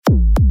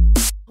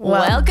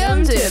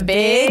Welcome to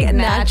Big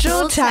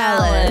Natural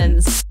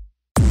Talents.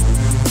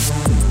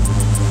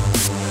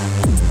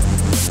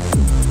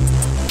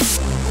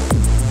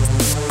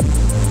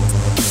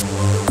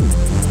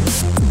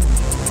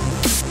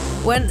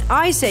 When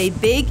I say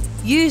big,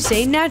 you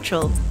say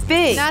natural.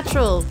 Big.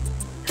 Natural.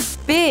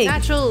 Big.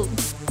 Natural.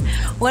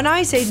 When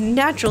I say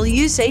natural,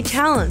 you say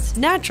talents.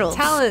 Natural.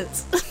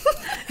 Talents.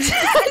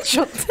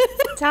 Natural.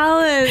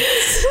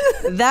 Talents.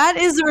 That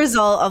is the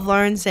result of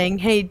Lauren saying,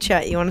 hey,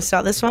 chat, you want to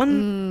start this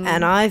one?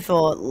 And I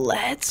thought,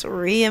 let's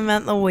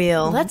reinvent the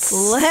wheel. Let's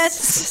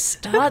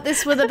start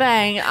this with a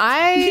bang.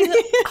 I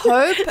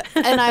hope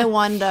and I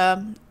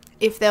wonder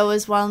if there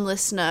was one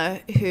listener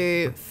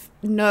who,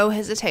 no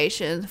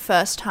hesitation,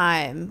 first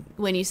time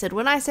when you said,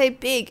 when I say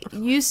big,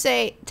 you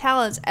say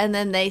talents, and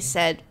then they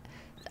said,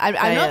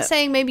 I'm not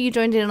saying maybe you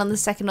joined in on the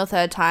second or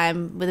third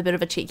time with a bit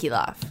of a cheeky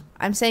laugh.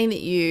 I'm saying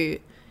that you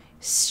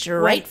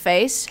straight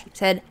face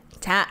said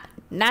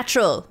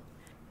natural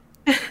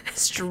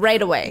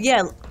straight away.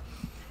 Yeah.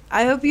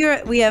 I hope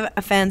we have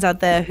fans out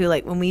there who,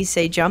 like, when we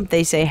say jump,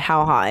 they say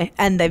how high,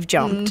 and they've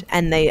jumped,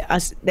 and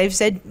they've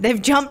said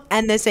they've jumped,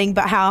 and they're saying,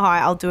 but how high?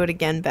 I'll do it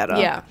again better.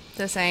 Yeah,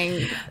 they're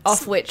saying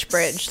off which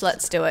bridge?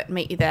 Let's do it.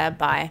 Meet you there.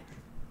 Bye.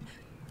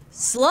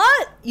 Slut.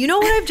 You know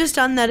what I've just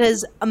done that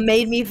has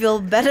made me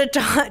feel better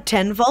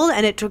tenfold,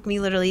 and it took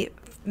me literally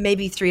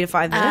maybe 3 to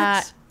 5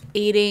 minutes.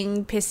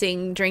 Eating,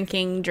 pissing,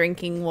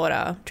 drinking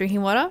water.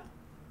 Drinking water?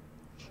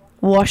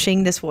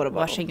 Washing this water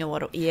bottle. Washing your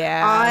water.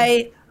 Yeah.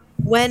 I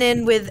went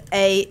in with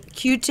a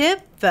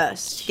Q-tip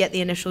first, get the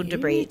initial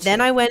debris.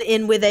 Then I went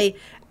in with a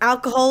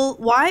alcohol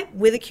wipe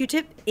with a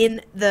Q-tip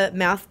in the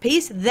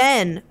mouthpiece.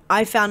 Then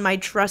I found my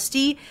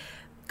trusty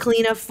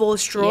cleaner for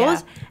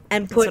straws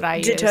and put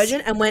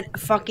detergent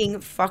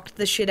and fucked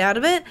the shit out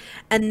of it.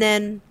 And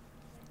then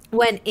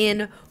went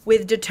in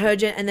with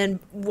detergent and then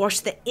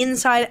washed the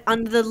inside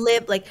under the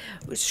lip, like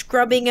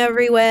scrubbing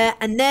everywhere.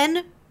 And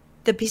then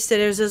the piece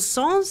de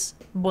resistance,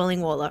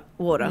 boiling water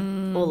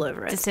all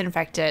over it.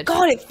 Disinfected.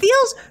 God, it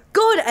feels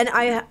good. And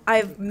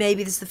I've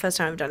maybe this is the first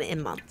time I've done it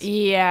in months.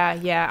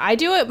 Yeah. I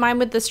do it mine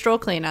with the straw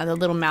cleaner, the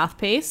little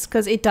mouthpiece,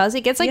 because it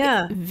gets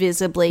like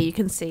visibly, you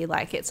can see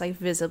like it's like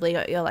visibly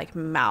got your like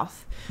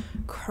mouth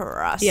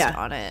crust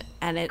on it,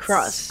 and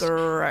it's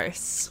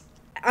gross.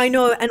 I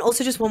know. And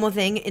also just one more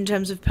thing in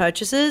terms of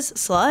purchases,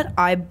 slut,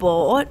 I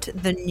bought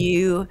the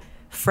new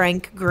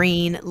Frank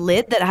Green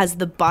lid that has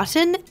the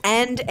button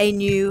and a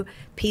new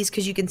piece,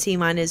 because you can see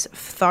mine is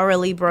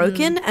thoroughly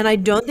broken, and I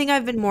don't think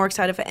I've been more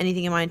excited for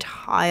anything in my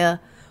entire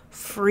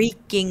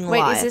freaking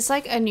life. Wait, is this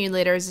like a new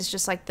lid, or is this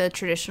just like the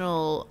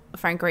traditional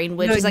Frank Green,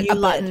 which is like a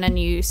button and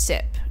you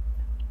sip?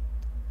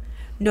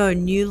 No,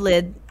 new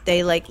lid.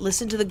 They like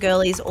listen to the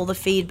girlies, all the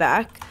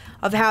feedback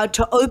of how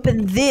to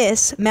open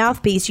this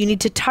mouthpiece, you need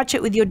to touch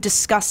it with your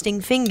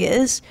disgusting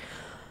fingers.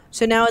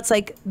 So now it's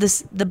like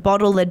the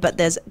bottle lid, but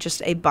there's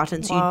just a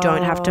button, so you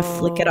don't have to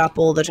flick it up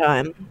all the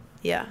time.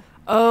 Yeah.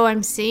 Oh,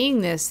 I'm seeing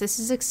this. This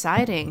is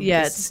exciting.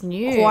 Yeah, it's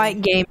new.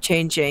 Quite game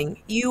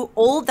changing.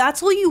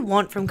 That's all you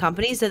want from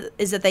companies,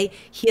 is that they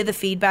hear the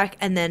feedback,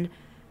 and then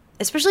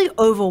especially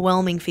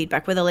overwhelming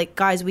feedback where they're like,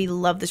 guys, we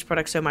love this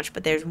product so much,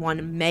 but there's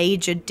one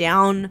major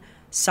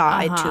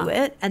downside to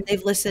it, and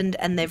they've listened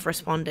and they've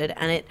responded,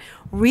 and it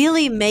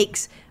really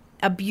makes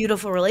a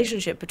beautiful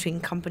relationship between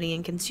company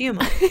and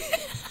consumer.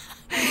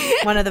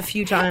 One of the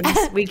few times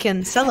we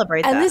can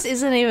celebrate that. And this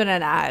isn't even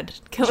an ad.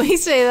 Can we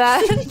say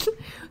that?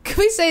 Can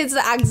we say it's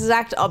the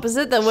exact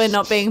opposite, that we're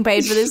not being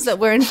paid for this, that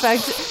we're in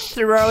fact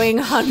throwing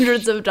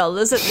hundreds of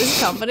dollars at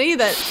this company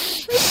that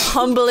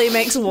humbly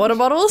makes water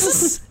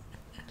bottles?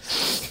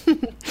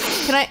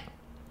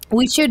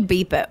 We should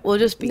beep it. We'll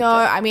just beep it. No,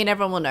 I mean,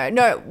 everyone will know.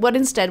 No, what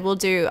instead I'll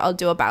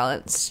do a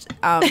balanced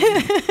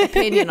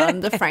opinion on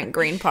the Frank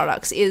Green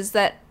products is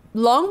that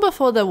long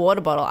before the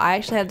water bottle, I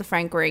actually had the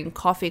Frank Green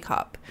coffee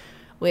cup,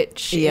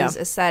 which is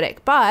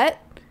aesthetic, but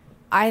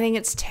I think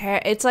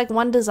it's like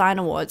won design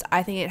awards.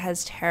 I think it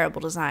has terrible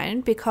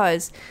design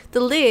because the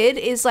lid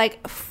is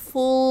like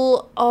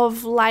full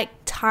of like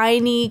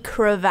tiny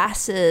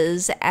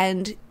crevasses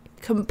and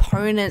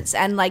components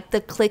and like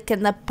the click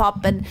and the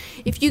pop, and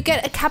if you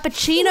get a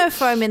cappuccino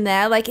foam in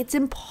there, like it's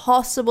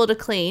impossible to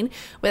clean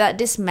without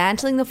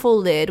dismantling the full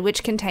lid,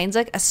 which contains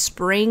like a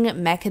spring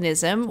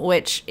mechanism,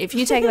 which if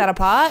you take that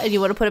apart and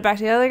you want to put it back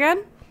together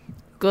again,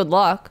 good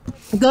luck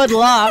good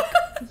luck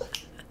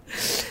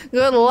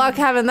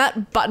having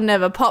that button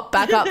ever pop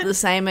back up the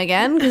same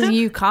again, because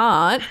you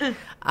can't.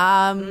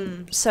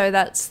 So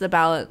that's the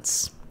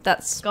balance.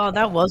 God,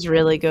 that was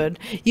really good.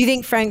 You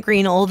think Frank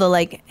Green, all the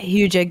like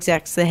huge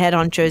execs, the head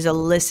honchos, are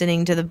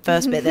listening to the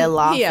first bit? They're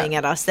laughing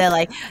at us. They're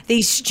like,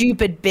 these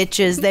stupid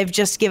bitches, they've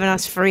just given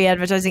us free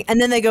advertising.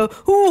 And then they go,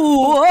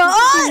 ooh,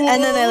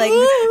 and then they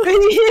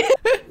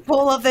like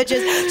pull off their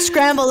chest,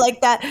 scramble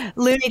like that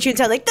Looney Tunes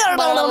sound, like, and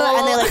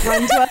they like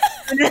run to us.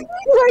 like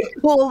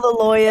call the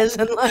lawyers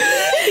and like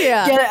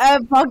get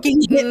a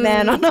fucking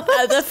hitman on us.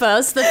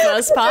 The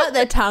first part,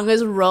 their tongue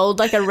is rolled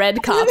like a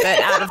red carpet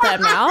out of their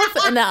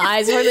mouth, and their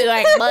eyes are really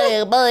like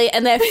bully, bully,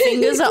 and their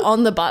fingers are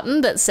on the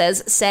button that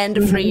says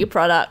 "send free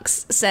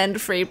products,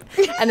 send free,"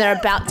 and they're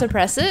about to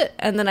press it,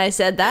 and then I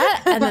said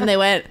that, and then they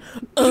went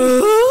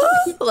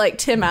like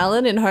Tim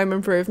Allen in Home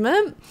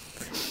Improvement.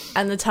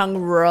 And the tongue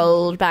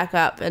rolled back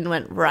up and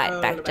went right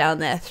back down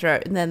their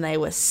throat. And then they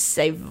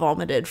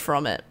vomited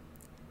from it.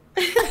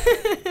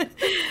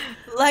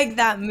 Like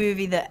that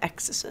movie, The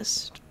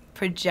Exorcist.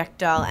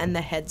 Projectile and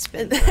the head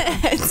spins. The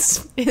head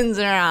spins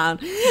around.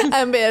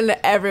 And then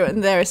everyone,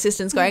 their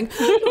assistants going,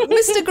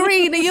 Mr.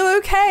 Green, are you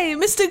okay?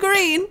 Mr.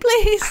 Green,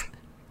 please.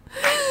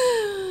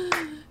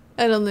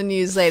 And on the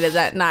news later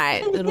that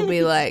night, it'll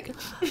be like,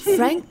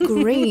 Frank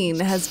Green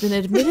has been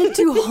admitted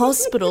to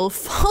hospital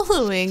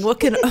following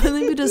what can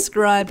only be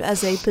described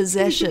as a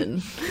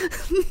possession.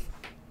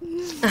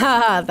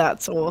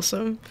 That's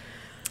awesome.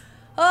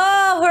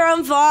 Oh, we're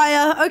on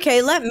fire.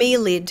 Okay, let me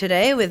lead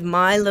today with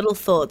my little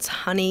thoughts,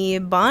 honey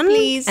bun.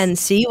 Please. And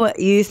see what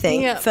you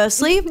think. Yeah.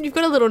 Firstly, you've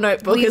got a little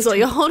notebook as well.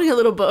 You're holding a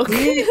little book.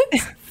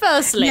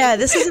 Firstly. Yeah,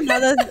 this is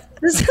another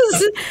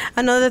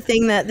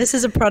thing that this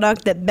is a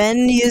product that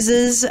Ben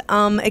uses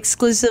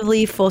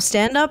exclusively for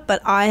stand-up,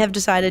 but I have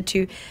decided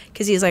to,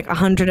 because he has like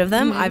 100 of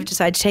them, I've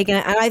decided to take it,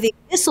 and I think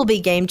this will be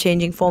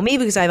game-changing for me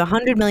because I have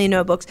 100 million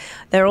notebooks.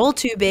 They're all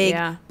too big,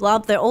 blah,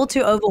 they're all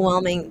too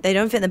overwhelming. They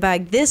don't fit in the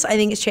bag. This, I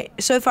think, is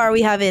so far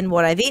we have in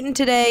what I've eaten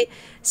today,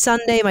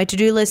 Sunday, my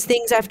to-do list,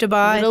 things I have to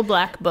buy. Little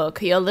black book.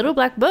 Your little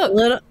black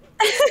book.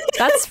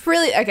 That's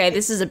really okay.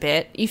 This is a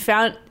bit you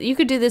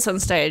could do this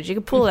on stage. You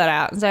could pull that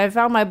out and say, I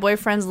found my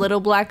boyfriend's little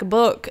black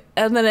book,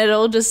 and then it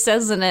all just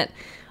says in it,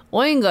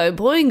 oingo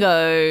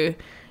boingo,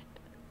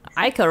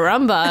 ay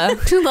caramba.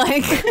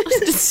 Like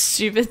just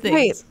stupid things.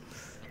 Wait,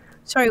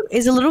 sorry,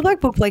 is a little black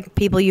book like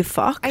people you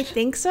fuck? I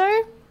think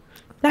so.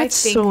 That's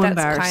so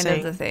embarrassing. Kind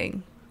of the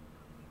thing.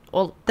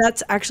 Well,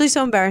 that's actually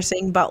so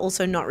embarrassing, but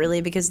also not really,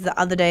 because the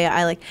other day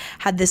I like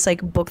had this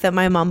like book that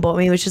my mom bought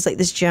me, which is like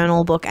this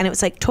journal book, and it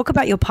was like talk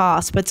about your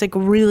past, but it's like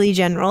really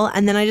general.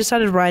 And then I just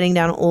started writing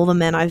down all the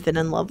men I've been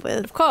in love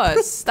with. Of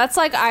course, that's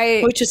like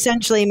which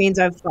essentially means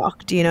I've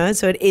fucked, you know.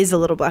 So it is a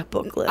little black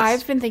book list.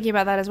 I've been thinking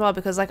about that as well,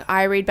 because like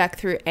I read back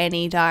through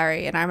any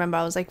diary, and I remember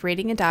I was like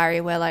reading a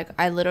diary where like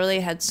I literally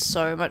had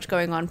so much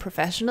going on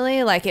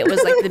professionally. Like it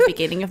was like the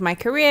beginning of my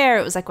career.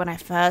 It was like when I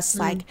first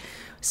like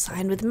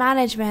signed with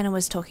management and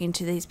was talking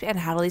to these and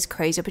had all these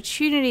crazy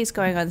opportunities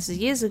going on. This is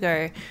years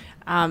ago.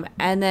 And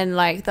then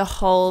like the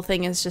whole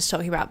thing is just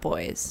talking about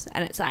boys,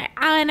 and it's like,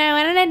 oh no,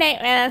 I don't date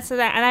with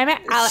and I met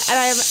Alex,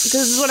 because this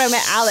is when I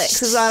met Alex,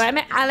 because I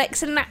met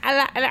Alex, and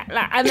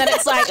then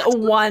it's like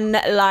one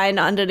line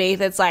underneath,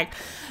 it's like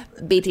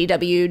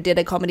BTW did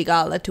a comedy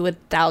gala to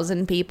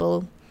 1,000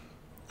 people.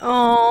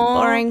 Oh,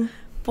 boring.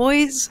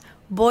 Boys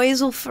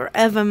will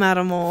forever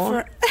matter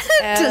more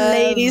to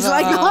ladies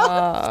like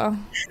us.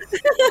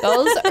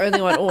 Girls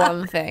only want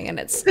one thing, and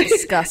it's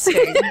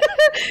disgusting.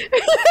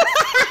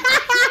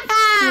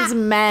 It's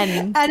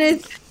men. And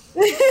it's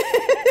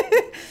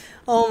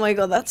oh my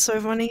god, that's so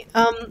funny.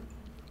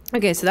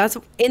 Okay, so that's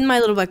in my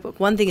little black book.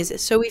 One thing is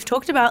this. So we've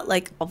talked about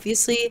like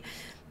obviously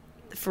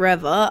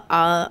forever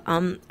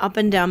up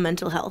and down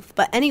mental health,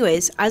 but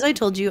anyways, as I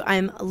told you,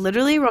 I'm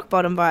literally rock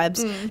bottom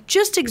vibes,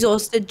 just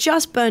exhausted,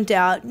 just burnt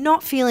out,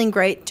 not feeling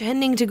great,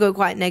 tending to go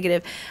quite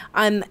negative.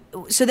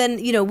 So then,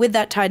 you know, with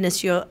that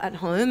tiredness, you're at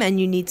home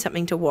and you need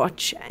something to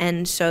watch,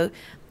 and so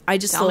I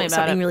just thought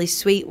something really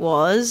sweet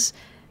was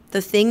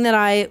the thing that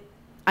I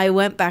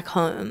went back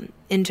home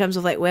in terms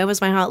of like where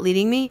was my heart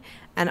leading me,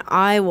 and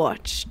I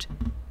watched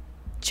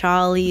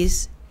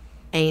Charlie's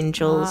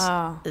Angels,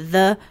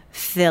 the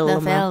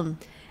film.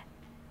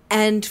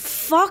 And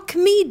fuck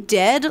me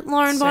dead,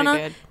 Lauren Bonner.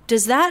 Good.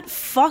 Does that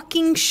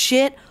fucking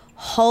shit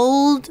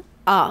hold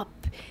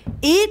up?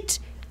 It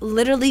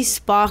literally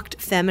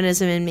sparked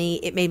feminism in me.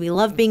 It made me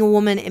love being a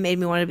woman. It made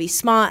me want to be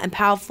smart and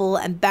powerful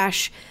and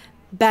bash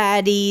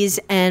baddies.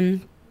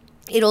 And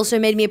it also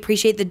made me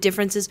appreciate the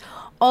differences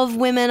of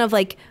women, of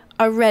like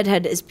a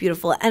redhead is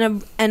beautiful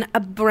and a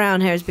brown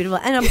hair is beautiful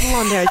and a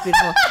blonde hair is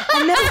beautiful.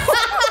 And then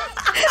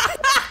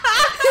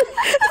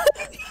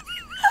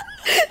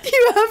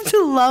you have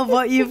to love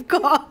what you've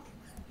got.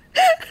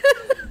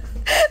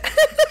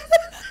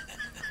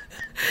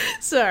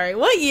 Sorry,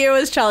 what year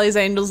was Charlie's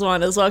Angels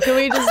one as well? Can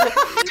we just...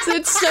 So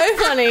it's so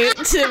funny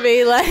to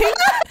be like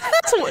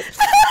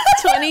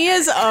 20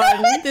 years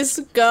on, this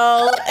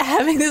girl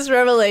having this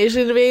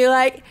revelation to be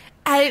like,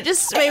 and it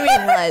just made me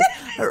realize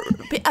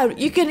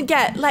you can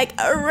get like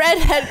a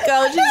redhead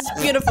girl,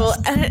 she's beautiful,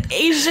 and an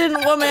Asian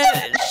woman,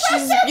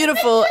 she's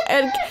beautiful,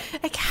 and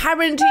a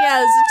Cameron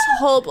Diaz, a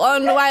tall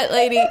blonde white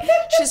lady,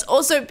 she's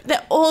also,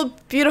 they're all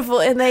beautiful,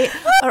 and they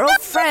are all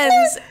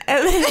friends,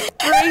 and they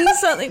bring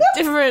something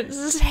different to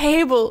the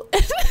table.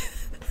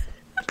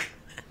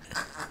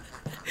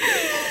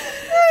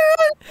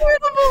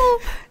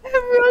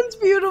 Everyone's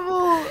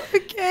beautiful,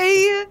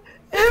 okay?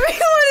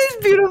 Everyone is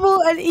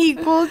beautiful and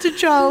equal to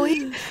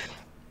Charlie.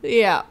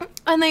 Yeah.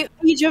 And they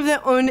each have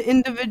their own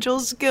individual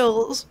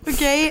skills,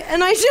 okay?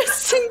 And I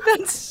just think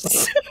that's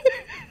so,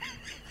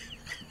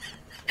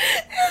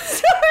 it's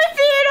so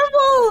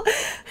beautiful.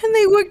 And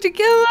they work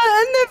together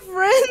and they're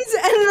friends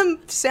and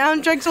the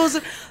soundtrack's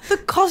awesome. The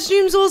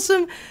costume's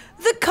awesome.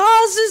 The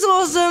cast is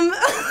awesome.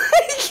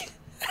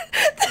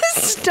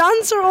 The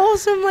stunts are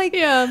awesome. Like,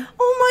 Yeah.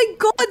 oh my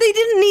god, they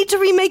didn't need to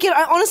remake it.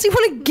 I honestly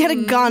want to get a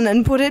gun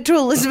and put it to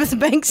Elizabeth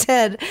Banks'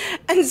 head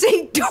and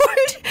say,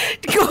 don't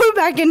go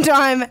back in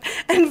time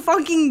and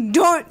fucking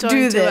don't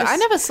do this. I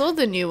never saw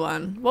the new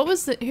one. What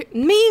was the...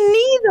 Me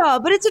neither,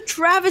 but it's a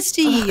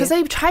travesty. Because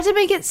they tried to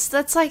make it...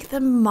 That's like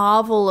the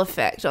Marvel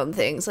effect on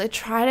things. They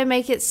try to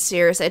make it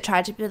serious. They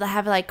tried to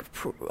have like,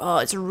 oh,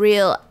 it's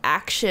real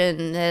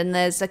action and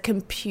there's a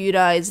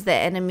computer is the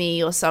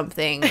enemy or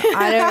something.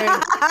 I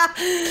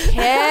don't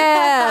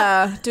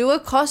care. Do a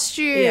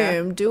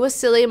costume. Do a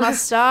silly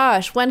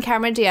mustache. When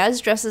Cameron Diaz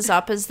dresses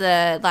up as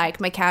the like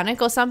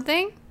mechanic or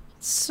something,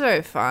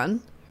 so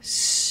fun.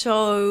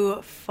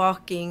 So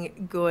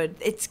fucking good.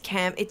 It's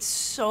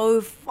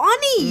so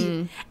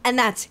funny. And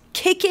that's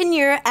kicking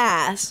your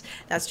ass.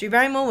 That's Drew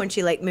Barrymore when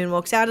she like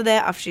moonwalks out of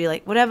there after she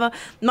like whatever.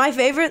 My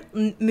favorite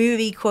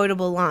movie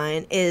quotable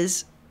line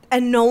is,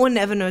 and no one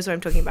ever knows what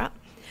I'm talking about,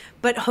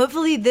 but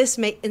hopefully this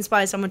may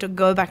inspire someone to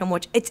go back and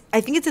watch.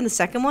 I think it's in the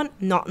second one,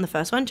 not in the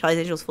first one, Charlie's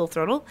Angels Full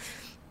Throttle.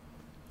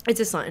 It's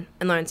this line.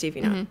 And Lauren, see if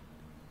you know.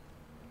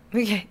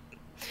 Okay.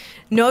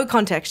 No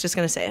context, just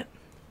going to say it.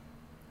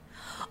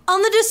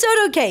 On the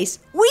DeSoto case,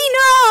 we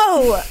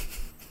know!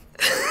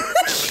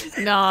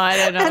 No, I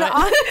don't know. And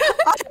I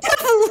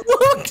have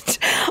looked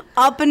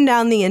up and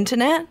down the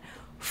internet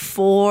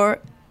for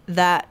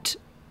that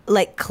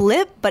like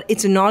clip, but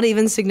it's not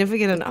even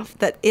significant enough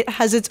that it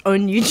has its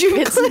own YouTube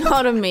It's clip.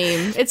 not a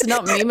meme. It's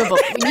not memeable.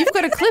 You've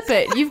got to clip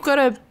it. You've got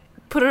to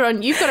put it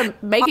on. You've got to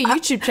make a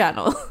YouTube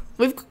channel.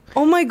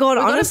 Oh my god,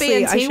 We've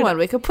honestly, got a BNT one.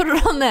 We could put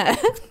it on there.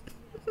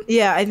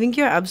 Yeah, I think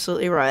you're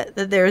absolutely right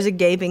that there is a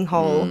gaping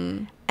hole,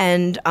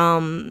 and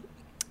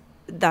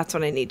that's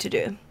what I need to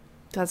do.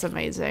 That's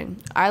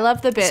amazing. I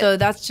love the bit. So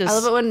that's just. I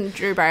love it when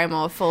Drew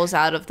Barrymore falls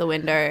out of the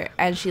window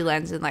and she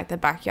lands in like the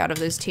backyard of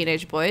those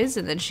teenage boys,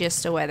 and then she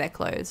has to wear their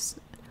clothes.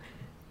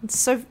 It's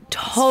so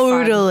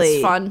Totally.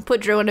 It's fun.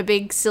 Put Drew in a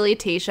big silly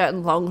t-shirt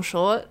and long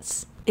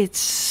shorts. It's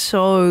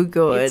so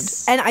good.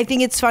 And I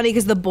think it's funny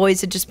because the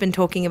boys had just been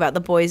talking about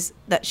the boys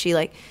that she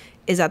like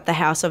is at the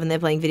house of and they're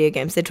playing video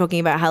games. They're talking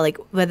about how like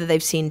whether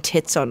they've seen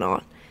tits or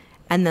not.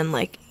 And then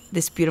like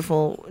this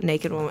beautiful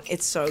naked woman.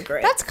 It's so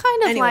great. That's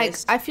kind of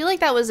Anyways. like, I feel like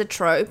that was a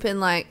trope in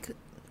like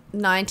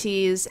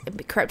 90s.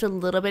 It crept a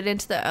little bit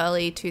into the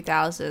early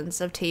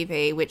 2000s of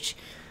TV, which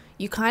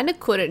you kind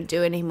of couldn't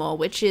do anymore,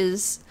 which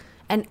is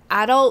an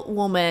adult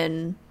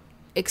woman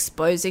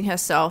exposing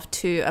herself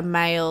to a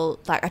male,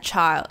 like a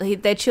child,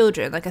 their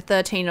children, like a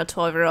 13 or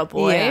 12-year-old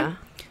boy. Yeah.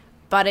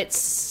 But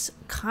it's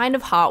kind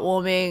of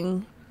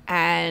heartwarming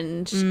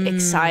and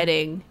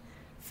exciting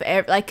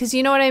for like, because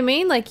you know what I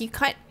mean? Like you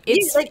can't,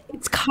 it's like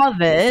it's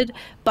covered,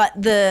 but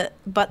the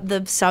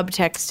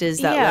subtext is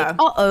that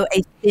like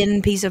a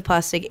thin piece of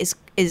plastic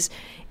is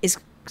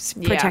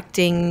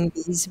protecting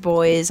these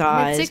boys'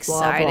 eyes. It's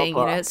exciting, blah, blah,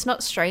 blah. you know. It's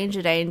not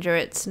stranger danger.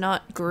 It's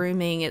not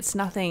grooming. It's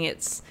nothing.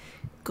 It's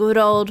good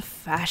old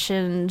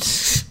fashioned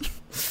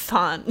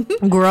fun.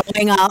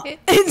 Growing up,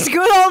 it's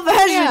good old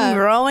fashioned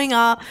growing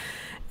up,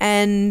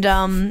 and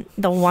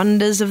the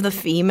wonders of the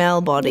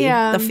female body,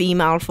 the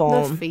female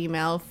form. The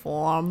female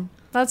form.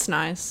 That's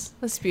nice.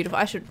 That's beautiful.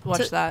 I should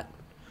watch that.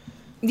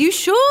 You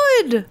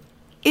should.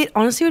 It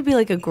honestly would be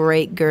like a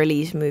great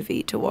girlies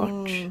movie to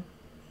watch.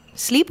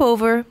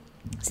 Sleepover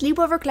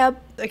Club.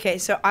 Okay,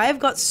 so I've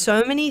got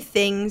so many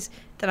things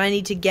that I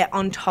need to get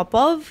on top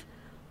of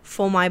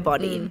for my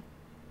body.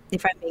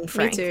 If I'm being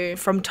frank. Me too.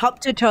 From top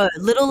to toe.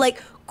 Little like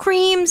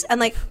creams and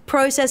like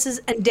processes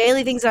and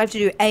daily things that I have to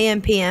do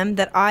AM, PM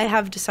that I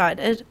have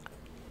decided.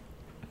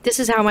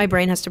 This is how my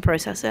brain has to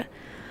process it.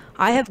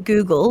 I have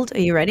Googled, are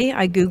you ready?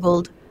 I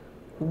Googled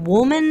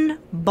woman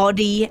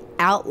body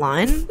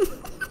outline.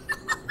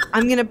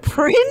 I'm going to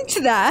print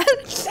that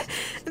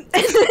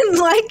and then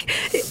like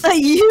a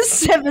year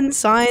 7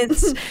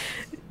 science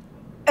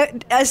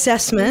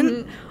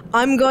assessment.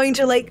 I'm going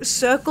to like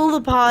circle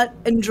the part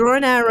and draw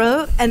an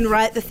arrow and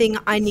write the thing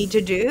I need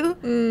to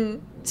do.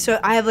 So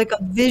I have like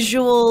a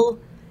visual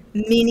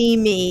mini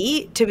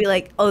me to be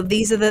like, oh,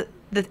 these are the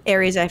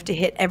areas I have to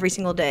hit every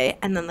single day,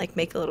 and then like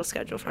make a little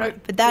schedule for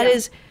it. But that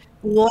is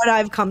what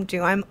I've come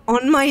to. I'm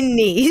on my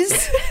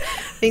knees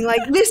being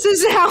like, this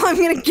is how I'm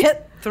going to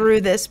get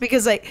through this,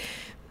 because like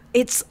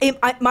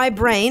my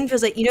brain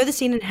feels like, you know the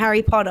scene in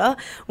Harry Potter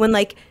when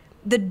like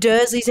the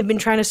Dursleys have been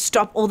trying to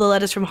stop all the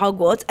letters from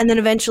Hogwarts, and then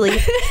eventually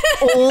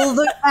all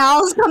the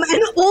owls come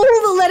and all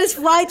the letters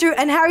fly through,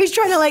 and Harry's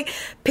trying to like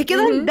pick it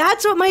up.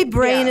 That's what my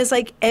brain is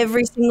like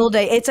every single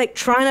day. It's like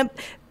trying to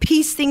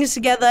piece things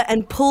together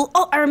and pull.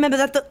 Oh, I remember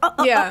that.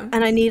 Yeah.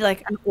 And I need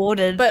like an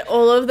ordered. But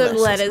all of the list or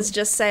letters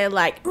just say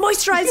like,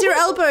 moisturize your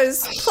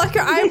elbows, pluck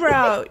your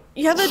eyebrow,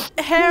 you have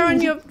a hair on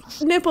your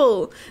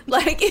nipple.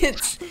 Like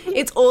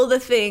it's all the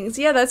things.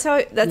 Yeah, that's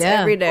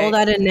every day. All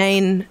that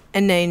inane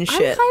shit.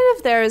 I'm kind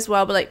of there as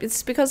well, but like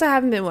it's because I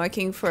haven't been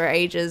working for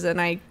ages and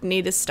I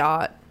need to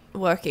start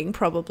working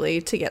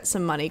probably to get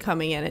some money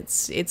coming in.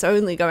 It's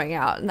only going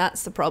out, and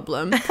that's the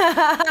problem.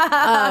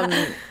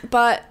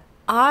 But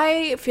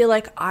I feel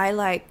like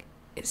I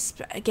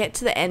get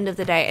to the end of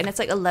the day and it's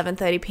like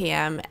 11:30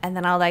 p.m. and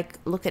then I'll like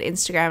look at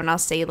Instagram and I'll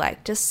see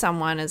like just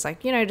someone is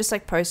like, you know, just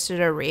like posted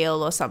a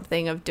reel or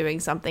something of doing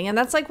something, and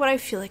that's like what I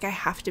feel like I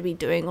have to be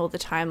doing all the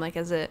time, like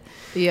as a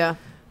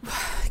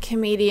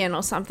comedian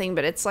or something.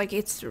 But it's like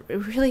it's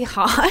really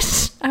hard.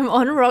 I'm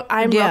rock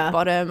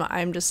bottom.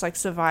 I'm just like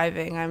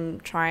surviving. I'm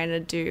trying to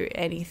do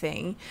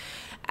anything,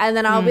 and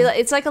then I'll be like,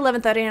 it's like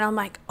 11:30 and I'm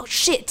like, oh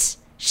shit,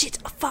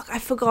 oh fuck, I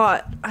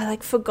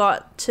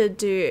forgot to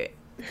do,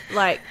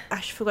 like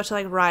I forgot to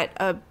like write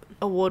a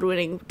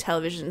award-winning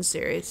television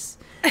series.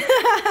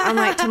 I'm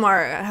like,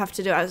 tomorrow I have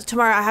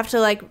to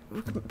like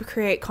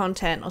create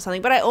content or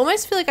something. But I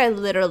almost feel like I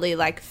literally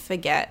like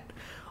forget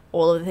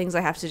all of the things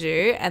I have to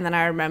do, and then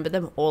I remember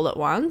them all at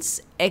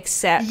once,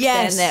 except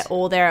then they're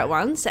all there at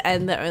once,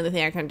 and the only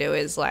thing I can do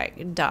is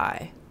like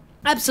die.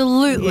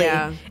 Absolutely.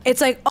 Yeah.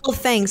 It's like, oh,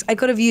 thanks. I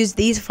could have used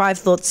these 5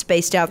 thoughts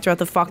spaced out throughout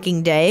the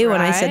fucking day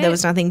when I said there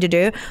was nothing to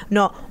do.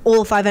 Not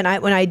all 5 at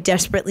night when I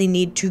desperately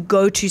need to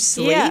go to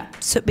sleep. Yeah.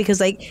 So, because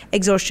like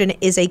exhaustion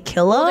is a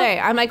killer. All day.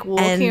 I'm like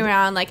walking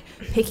around, like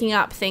picking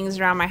up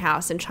things around my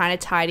house and trying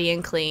to tidy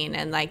and clean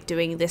and like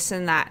doing this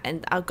and that,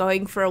 and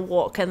going for a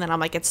walk, and then I'm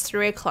like, it's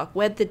 3 o'clock.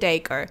 Where'd the day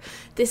go?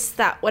 This,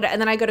 that, what?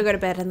 And then I got to go to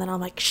bed, and then I'm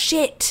like,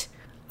 shit,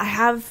 I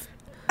have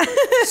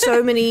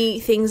so many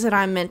things that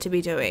I'm meant to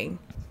be doing.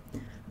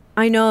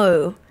 I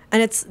know.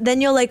 And it's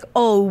then you're like,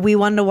 oh, we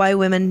wonder why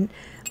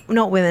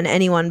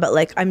anyone, but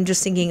like I'm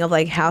just thinking of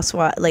like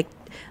housewives, like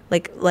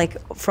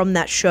from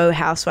that show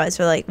Housewives,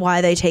 where like why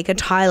they take a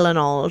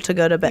Tylenol to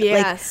go to bed.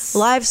 Yes.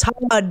 Like life's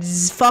hard.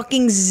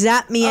 Fucking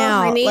zap me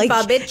out. I need like,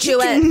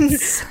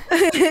 barbiturates.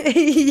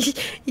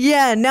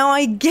 Yeah, now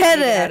I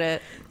get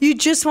it. You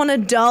just want to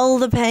dull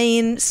the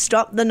pain,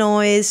 stop the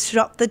noise,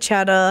 stop the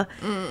chatter.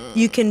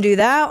 You can do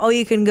that, or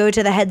you can go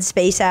to the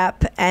Headspace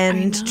app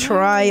and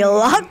try your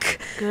luck.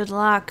 Good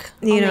luck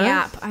on the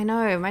app. I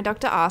know. My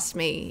doctor asked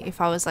me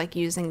if I was like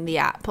using the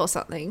app or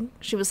something.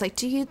 She was like,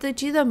 do you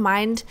the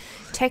Mind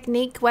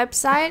Technique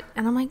website?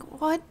 And I'm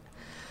like, what?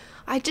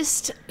 I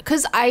just,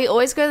 because I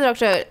always go to the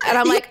doctor and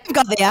I'm like,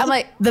 got the app? I'm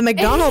like, the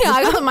McDonald's. Yeah,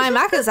 I got the My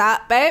Macca's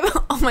app, babe.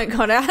 Oh my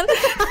God.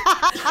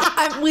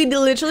 We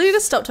literally need to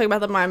stop talking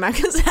about the My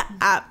Macca's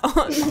app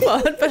on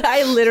pod, but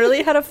I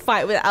literally had a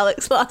fight with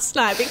Alex last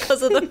night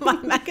because of the My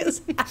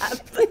Macca's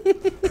app.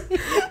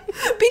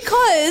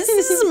 Because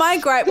this is my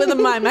gripe with the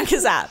My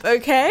Macca's app,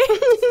 okay?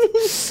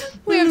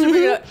 We have to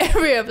bring it up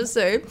every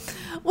episode.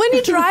 When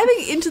you're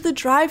driving into the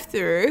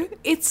drive-thru,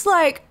 it's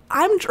like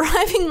I'm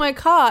driving my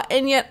car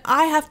and yet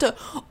I have to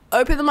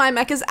open the My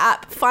Macca's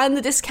app, find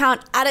the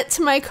discount, add it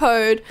to my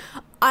code.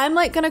 I'm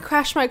like going to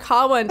crash my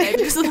car one day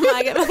because of the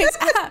My Macca's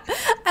app.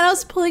 And I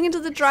was pulling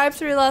into the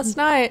drive-thru last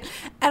night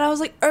and I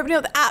was like opening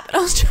up the app and I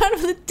was trying to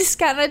find the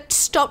discount, and I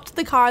stopped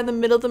the car in the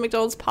middle of the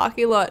McDonald's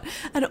parking lot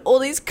and all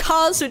these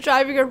cars were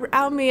driving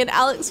around me, and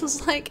Alex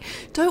was like,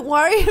 don't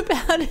worry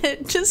about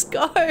it, just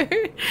go.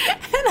 And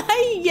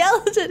I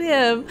yelled at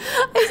him.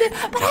 I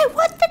said, but I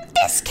want the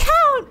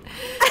discount.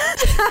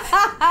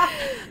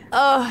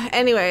 Oh,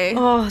 anyway.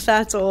 Oh,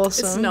 that's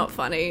awesome. It's not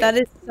funny. That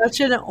is such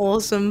an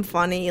awesome,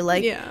 funny,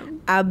 like,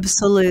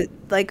 absolute,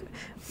 like,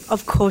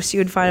 of course you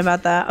would find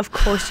about that. Of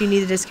course you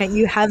need a discount.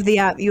 You have the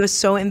app. You are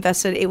so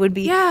invested. It would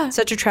be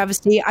such a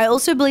travesty. I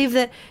also believe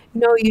that,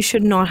 no, you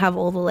should not have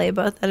all the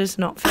labor. That is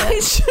not fair.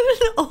 It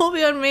shouldn't all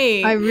be on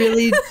me. I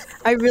really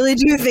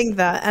do think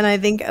that. And I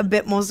think a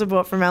bit more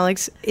support from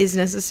Alex is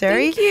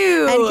necessary. Thank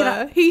you.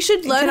 And he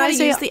should learn how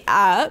to use the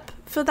app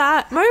for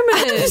that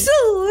moment.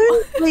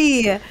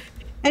 Absolutely.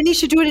 And he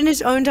should do it in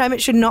his own time.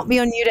 It should not be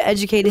on you to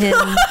educate him.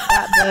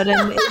 That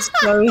burden is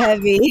so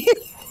heavy.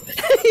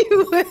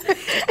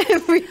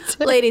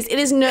 Ladies, it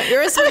is not your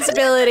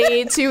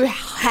responsibility to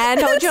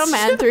handhold your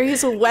man through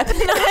his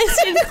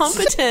weaponized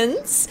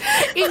incompetence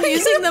in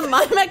using the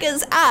My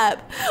Macca's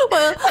app.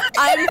 Well,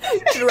 I'm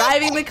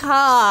driving the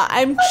car.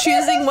 I'm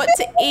choosing what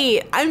to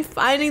eat. I'm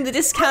finding the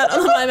discount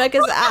on the My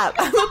Macca's app.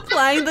 I'm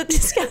applying the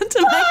discount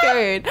to my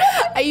code.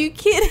 Are you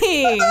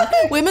kidding?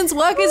 Women's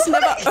work is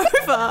never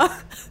over.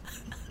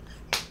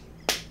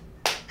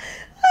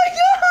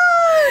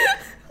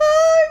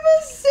 Oh, I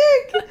feel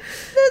sick.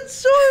 That's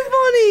so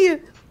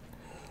funny.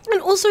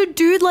 And also,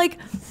 dude, like,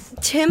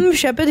 Tim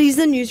Shepard, he's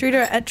the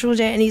newsreader at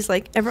Georgia, and he's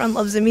like, everyone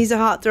loves him. He's a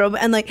heartthrob.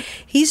 And like,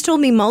 he's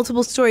told me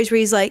multiple stories where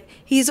he's like,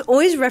 he's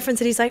always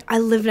referenced it. He's like, I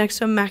live next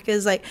to a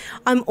Macca's. Like,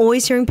 I'm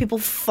always hearing people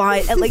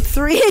fight at like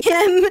 3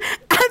 a.m.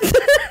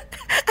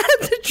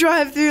 at the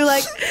drive-through,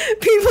 like,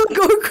 people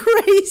go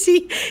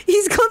crazy.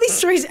 He's got these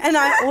stories, and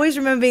I always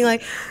remember being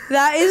like,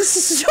 that is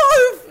so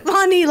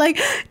funny. Like,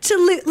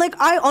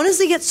 I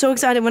honestly get so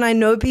excited when I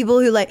know people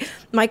who, like,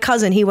 my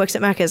cousin, he works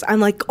at Macca's. I'm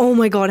like, oh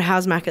my God,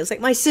 how's Macca's? Like,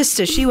 my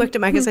sister, she worked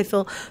at Macca's. I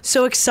feel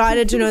so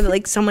excited to know that,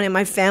 like, someone in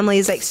my family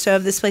is, like,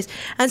 served this place.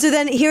 And so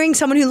then hearing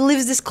someone who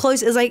lives this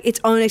close is, like, its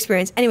own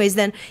experience. Anyways,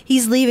 then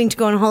he's leaving to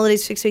go on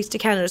holidays 6 weeks to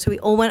Canada, so we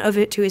all went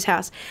over to his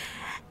house.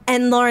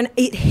 And Lauren,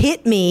 it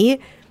hit me.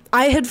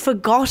 I had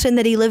forgotten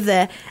that he lived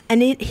there,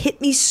 and it hit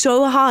me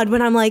so hard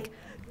when I'm like,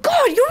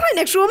 God, you're right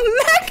next to a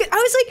Mac. I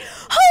was like,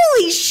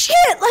 holy shit.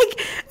 Like,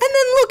 and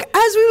then look,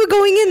 as we were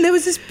going in, there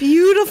was this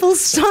beautiful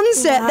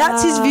sunset. Wow,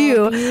 that's his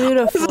view.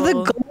 Beautiful. Over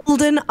the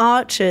golden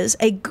arches,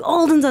 a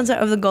golden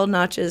sunset over the golden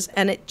arches.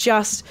 And it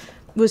just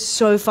was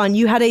so fun.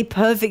 You had a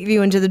perfect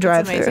view into the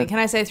drive-thru. Amazing. Can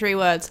I say 3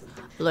 words?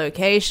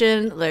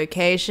 Location,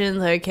 location,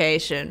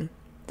 location.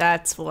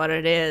 That's what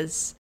it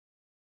is.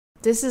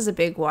 This is a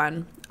big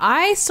one.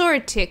 I saw a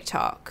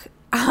TikTok.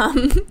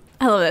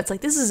 I love that. It's like,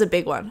 this is a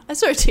big one. I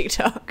saw a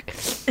TikTok.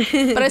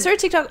 But I saw a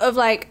TikTok of,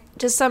 like,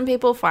 just some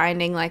people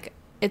finding, like,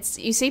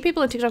 you see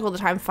people on TikTok all the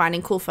time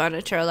finding cool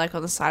furniture, like,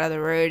 on the side of the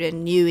road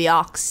in New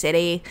York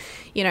City.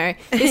 You know,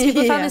 these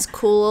people found this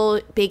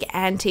cool, big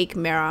antique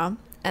mirror,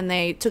 and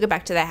they took it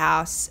back to their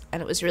house,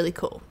 and it was really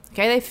cool.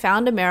 Okay, they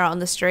found a mirror on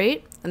the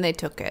street, and they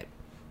took it.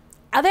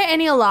 Are there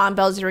any alarm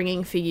bells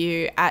ringing for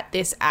you at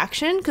this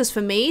action? Because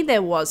for me,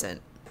 there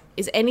wasn't.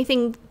 Is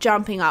anything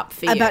jumping up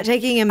for you? About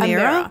taking a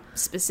mirror?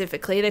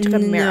 Specifically, they took a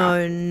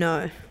mirror.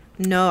 No,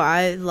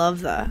 I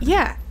love that.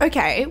 Yeah,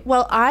 okay.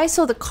 Well, I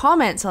saw the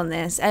comments on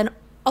this, and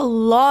a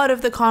lot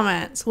of the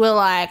comments were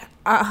like,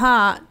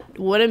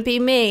 wouldn't be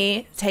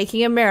me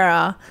taking a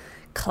mirror.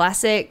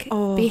 Classic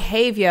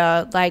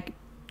behavior, like,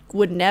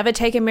 would never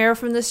take a mirror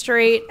from the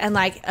street, and,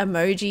 like,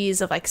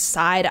 emojis of, like,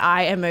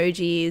 side-eye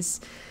emojis.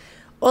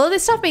 All of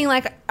this stuff being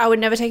like, I would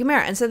never take a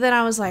mirror. And so then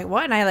I was like,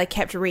 what? And I, like,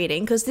 kept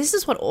reading, because this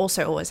is what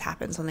also always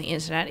happens on the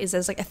internet, is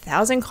there's, like,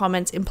 1,000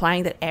 comments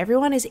implying that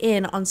everyone is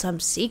in on some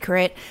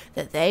secret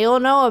that they all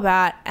know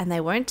about, and they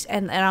won't.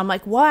 And I'm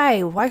like, why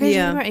can't you take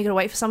a mirror? You gotta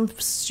wait for some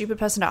stupid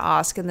person to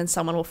ask, and then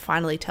someone will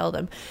finally tell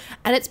them.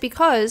 And it's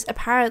because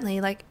apparently,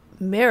 like,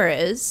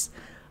 mirrors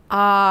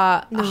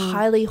are a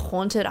highly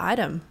haunted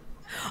item.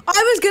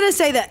 I was gonna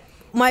say that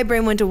my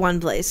brain went to one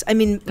place. I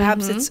mean,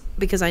 perhaps it's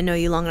because I know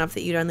you long enough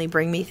that you'd only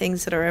bring me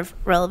things that are of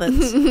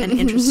relevance and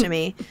interest to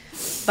me.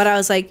 But I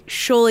was like,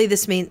 surely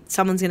this means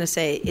someone's going to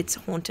say it's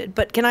haunted.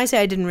 But can I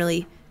say I didn't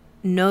really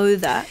know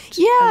that?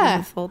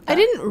 Yeah. I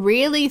didn't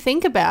really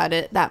think about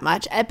it that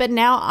much. But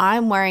now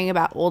I'm worrying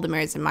about all the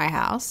mirrors in my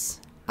house.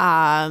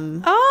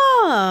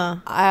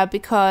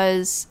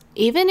 Because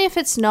even if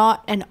it's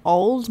not an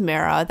old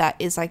mirror that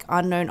is, like,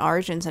 unknown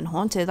origins and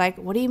haunted, like,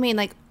 what do you mean?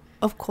 Like,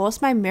 of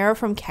course, my mirror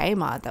from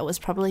Kmart that was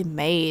probably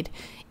made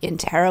in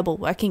terrible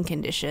working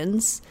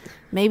conditions.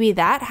 Maybe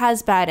that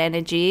has bad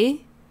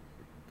energy.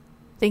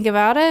 Think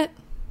about it.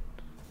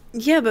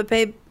 Yeah, but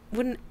babe,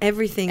 wouldn't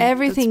everything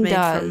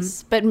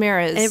does, but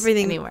mirrors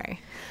everything anyway.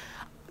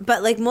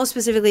 But, like, more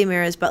specifically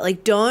mirrors, but,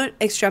 like, don't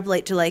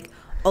extrapolate to, like,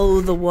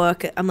 the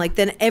work. I'm like,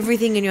 then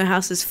everything in your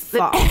house is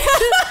fucked.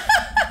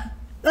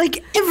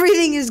 Like,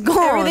 everything is gone.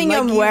 Everything, like,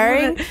 I'm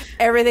wearing,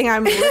 everything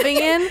I'm living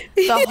in,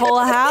 the whole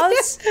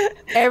house,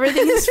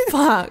 everything is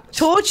fucked.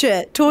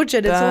 Tortured. It's all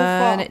fucked.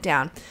 Burn it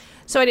down.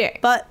 So anyway.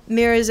 But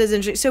mirrors is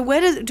interesting. So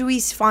where do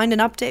we find an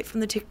update from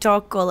the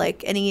TikTok, or,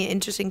 like, any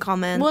interesting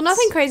comments? Well,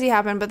 nothing crazy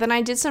happened, but then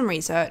I did some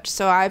research.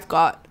 So I've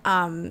got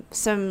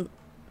some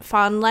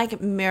fun,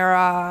 like,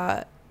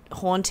 mirror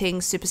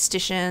haunting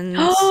superstitions.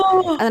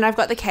 And then I've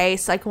got the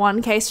case, like,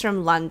 one case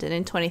from London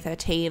in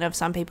 2013 of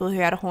some people who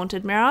had a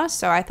haunted mirror.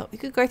 So I thought we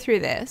could go through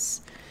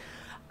this.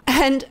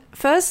 And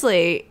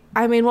firstly,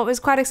 I mean, what was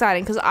quite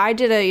exciting, because I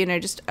did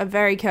just a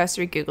very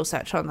cursory Google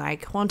search on,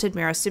 like, haunted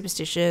mirror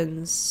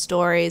superstitions,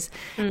 stories.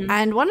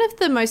 And one of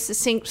the most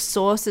succinct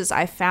sources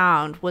I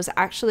found was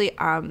actually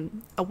a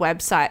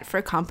website for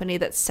a company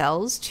that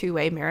sells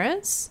two-way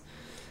mirrors.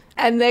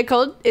 And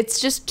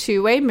it's just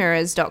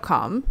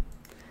twowaymirrors.com.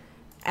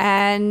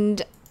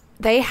 And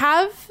they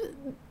have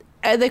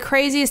the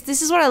craziest,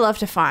 this is what I love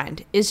to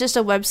find, is just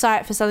a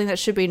website for something that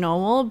should be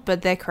normal,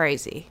 but they're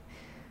crazy.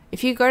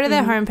 If you go to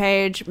their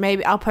homepage,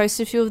 maybe I'll post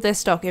a few of their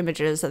stock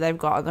images that they've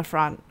got on the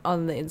front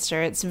on the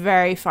Insta. It's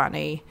very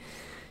funny.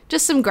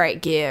 Just some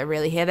great gear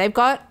really here. They've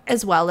got,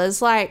 as well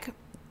as, like,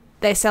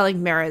 they're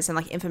selling mirrors and,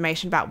 like,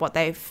 information about what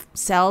they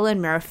sell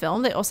and mirror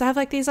film. They also have,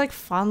 like, these, like,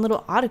 fun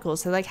little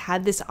articles. They, like,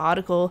 had this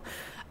article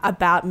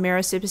about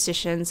mirror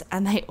superstitions,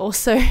 and they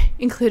also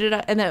included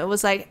it, and it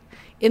was, like,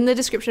 in the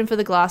description for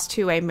the glass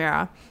two-way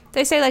mirror,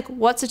 they say, like,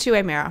 what's a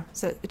two-way mirror?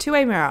 So a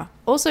two-way mirror,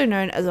 also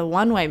known as a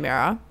one-way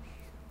mirror,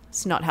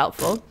 it's not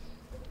helpful,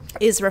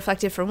 is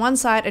reflective from one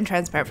side and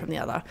transparent from the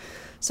other.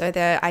 So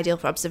they're ideal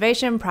for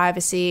observation,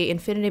 privacy,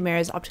 infinity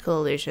mirrors, optical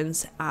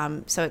illusions.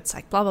 So it's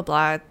like blah blah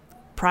blah,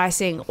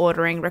 pricing,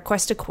 ordering,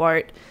 request a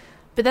quote.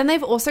 But then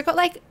they've also got,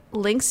 like,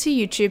 links to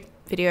YouTube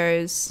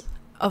videos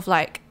of,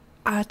 like,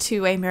 a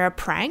two-way mirror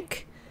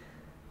prank.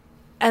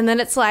 And then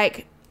it's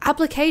like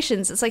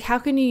applications. It's like, how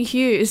can you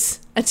use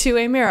a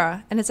two-way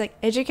mirror? And it's like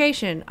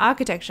education,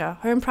 architecture,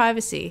 home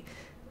privacy,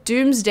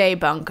 doomsday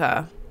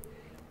bunker,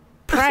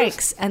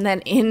 pranks, and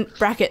then in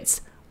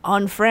brackets,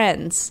 on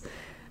friends.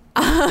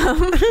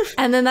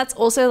 And then that's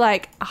also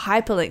like a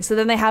hyperlink. So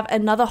then they have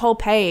another whole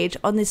page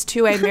on this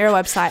two-way mirror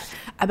website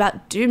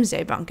about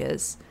doomsday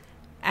bunkers.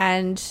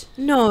 And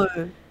No.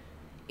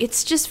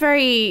 it's just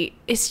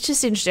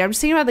interesting. I'm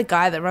just thinking about the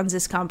guy that runs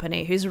this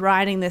company who's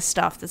writing this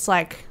stuff that's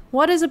like,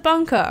 what is a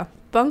bunker?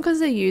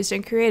 Bunkers are used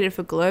and created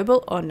for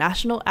global or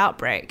national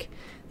outbreak.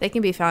 They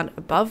can be found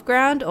above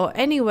ground or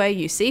anywhere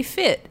you see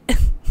fit.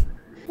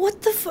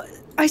 What the fuck?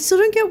 I still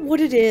don't get what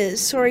it is.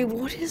 Sorry,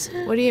 what is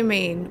it? What do you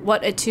mean?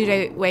 What a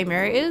two-way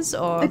mirror is?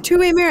 Or A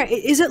two-way mirror.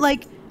 Is it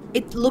like,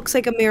 it looks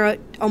like a mirror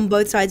on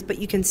both sides, but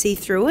you can see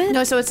through it?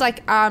 no, so it's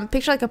like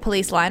picture like a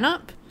police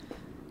lineup.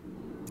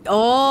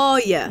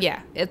 Oh, yeah.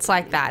 Yeah, it's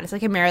like that. It's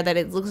like a mirror that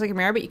it looks like a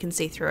mirror, but you can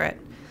see through it.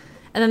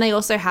 And then they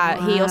also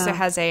have he also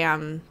has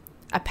a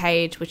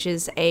page which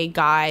is a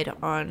guide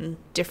on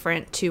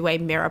different two-way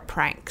mirror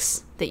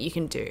pranks that you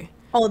can do.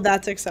 Oh,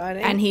 that's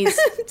exciting. And he's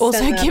also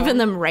Send that given on.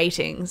 them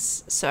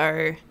ratings.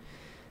 So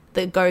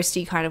the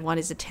ghosty kind of one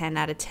is a 10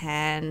 out of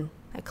 10,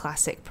 a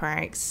classic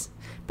pranks.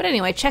 But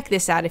anyway, check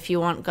this out if you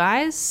want,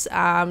 guys.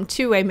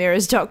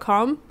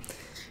 Twowaymirrors.com.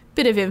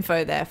 Bit of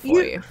info there for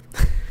you.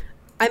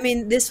 I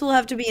mean, this will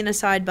have to be an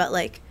aside, but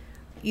like,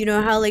 you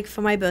know how like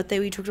for my birthday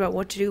we talked about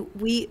what to do.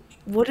 We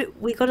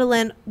got to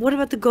land. What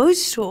about the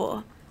ghost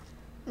tour?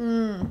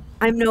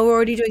 I know we're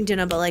already doing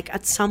dinner, but like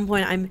at some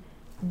point I'm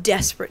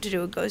desperate to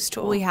do a ghost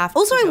tour. We have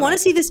Also, to I do want it.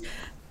 to see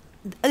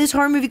this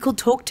horror movie called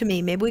Talk to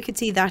Me. Maybe we could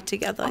see that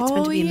together. It's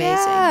meant to be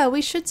amazing. Yeah,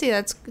 we should see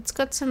that. It's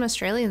got some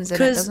Australians in it,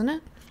 'Cause- doesn't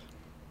it?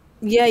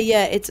 Yeah,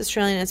 it's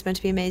Australian. It's meant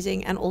to be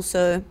amazing, and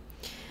also,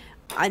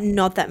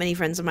 not that many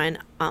friends of mine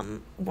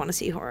want to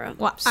see horror.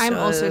 Well, I'm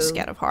also so-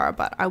 scared of horror,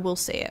 but I will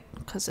see it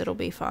because it'll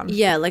be fun.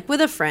 Yeah, like with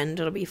a friend,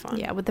 it'll be fun.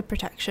 Yeah, with the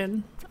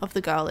protection of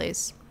the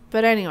girlies.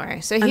 But anyway,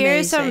 so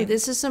here's Amazing.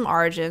 this is some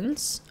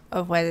origins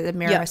of where the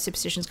mirror Yeah.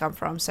 superstitions come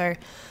from. So,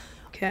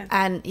 Okay.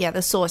 and yeah,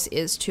 the source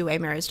is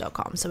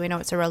twowaymirrors.com, so we know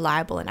it's a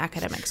reliable and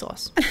academic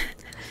source.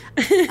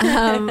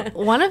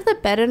 One of the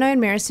better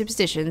known mirror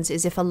superstitions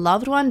is if a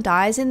loved one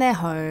dies in their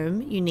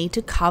home, you need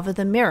to cover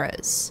the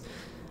mirrors.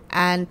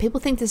 And people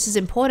think this is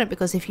important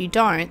because if you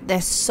don't,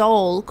 their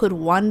soul could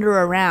wander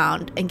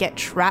around and get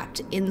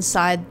trapped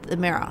inside the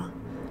mirror.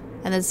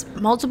 And there's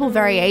multiple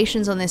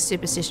variations on this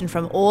superstition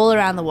from all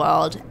around the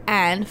world.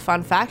 And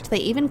fun fact, they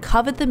even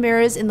covered the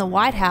mirrors in the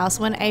White House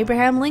when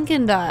Abraham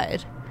Lincoln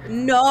died.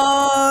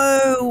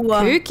 No.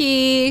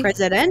 Kooky.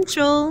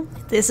 Presidential.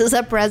 This is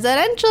a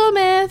presidential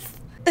myth.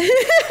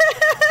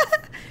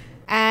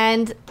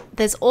 And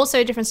there's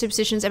also different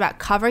superstitions about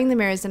covering the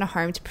mirrors in a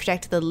home to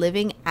protect the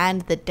living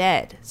and the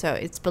dead. So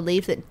it's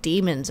believed that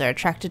demons are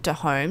attracted to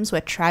homes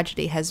where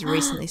tragedy has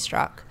recently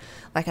struck,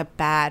 like a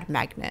bad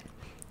magnet.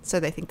 So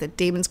they think that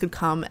demons could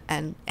come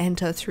and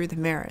enter through the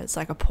mirrors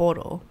like a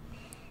portal.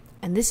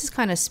 And this is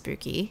kind of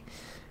spooky.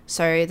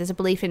 So there's a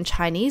belief in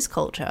Chinese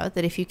culture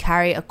that if you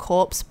carry a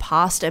corpse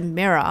past a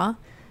mirror,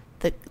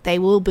 that they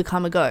will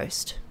become a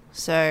ghost.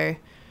 So,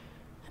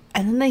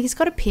 and then he's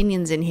got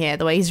opinions in here,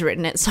 the way he's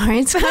written it. Sorry,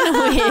 it's kind of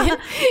weird.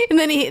 And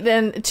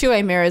then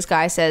Two-Way Mirrors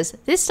guy says,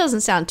 this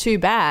doesn't sound too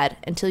bad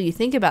until you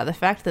think about the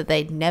fact that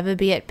they'd never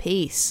be at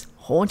peace,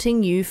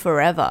 haunting you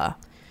forever.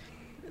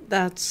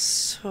 That's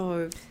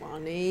so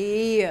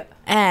funny.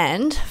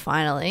 And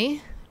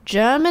finally,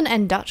 German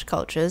and Dutch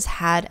cultures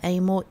had a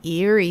more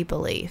eerie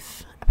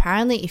belief.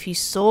 Apparently, if you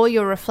saw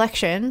your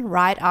reflection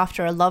right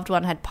after a loved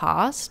one had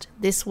passed,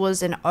 this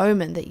was an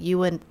omen that you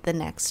were the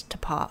next to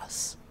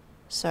pass.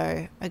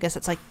 So I guess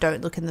it's like,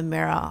 don't look in the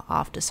mirror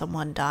after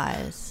someone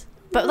dies.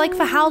 But like,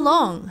 for how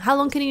long? How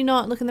long can you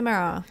not look in the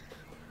mirror?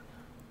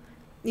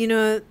 You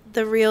know,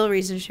 the real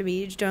reason should be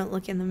you don't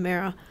look in the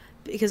mirror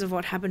because of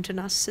what happened to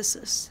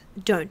Narcissus.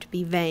 Don't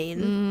be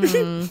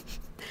vain.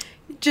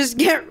 Just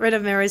get rid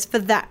of mirrors for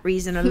that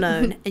reason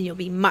alone and you'll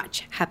be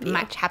much happier.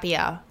 Much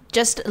happier.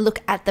 Just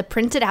look at the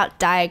printed out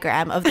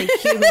diagram of the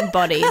human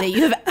body that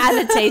you have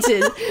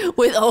annotated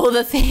with all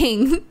the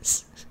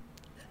things.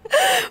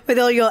 With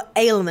all your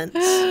ailments.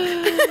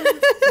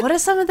 What are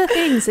some of the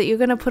things that you're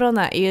going to put on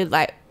that? You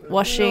like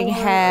washing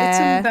hair? It's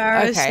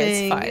embarrassing.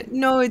 Okay, it's fine.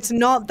 No, it's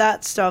not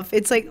that stuff.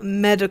 It's like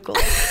medical.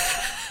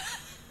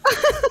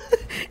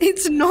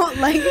 It's not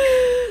like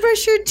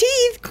brush your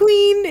teeth,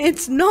 queen.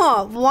 It's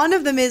not. One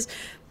of them is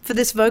for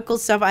this vocal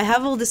stuff. I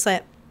have all this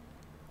like,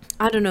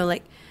 I don't know,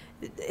 like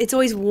it's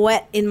always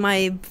wet in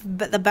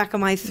the back of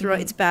my throat.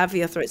 It's bad for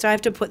your throat. So I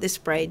have to put this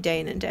spray day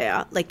in and day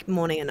out, like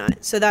morning and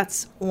night. So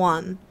that's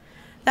one.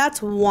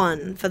 That's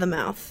one for the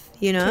mouth,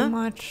 you know? Too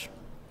much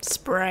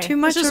spray. Too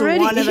much It's just already.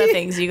 one of the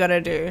things you got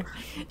to do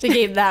to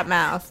keep that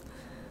mouth.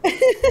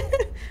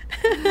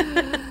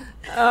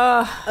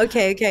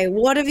 Okay.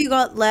 What have you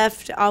got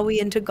left? Are we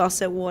into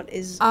gossip?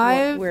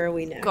 Where are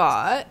we now?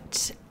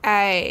 Got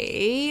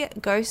a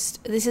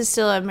ghost. This is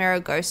still a mirror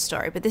ghost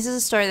story, but this is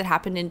a story that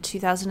happened in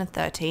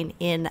 2013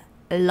 in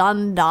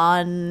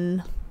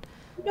London.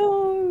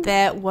 No.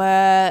 There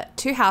were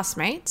 2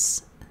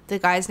 housemates. The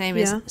guy's name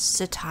is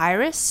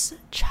Satyrus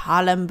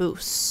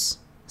Charlambus.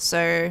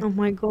 So Oh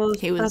my god,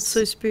 he was that's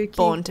so spooky.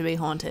 born to be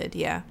haunted,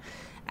 yeah.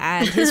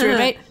 And his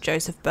roommate,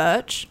 Joseph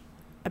Birch,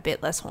 a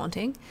bit less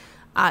haunting.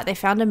 They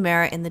found a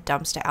mirror in the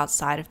dumpster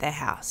outside of their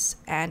house,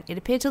 and it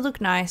appeared to look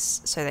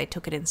nice, so they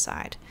took it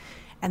inside.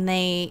 And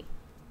they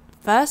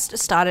first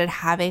started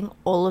having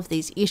all of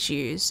these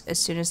issues as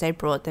soon as they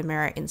brought the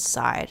mirror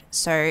inside.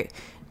 So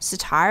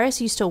Satyrus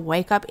used to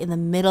wake up in the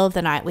middle of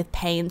the night with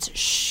pains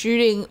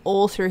shooting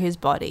all through his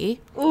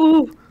body.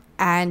 Ooh.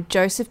 And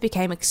Joseph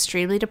became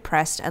extremely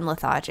depressed and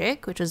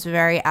lethargic, which was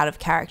very out of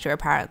character,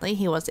 apparently.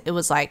 It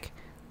was like,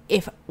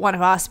 if one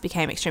of us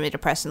became extremely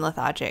depressed and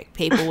lethargic,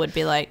 people would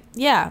be like,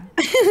 yeah,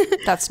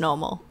 that's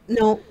normal.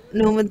 No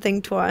one would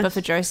think twice. But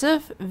for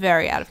Joseph,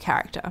 very out of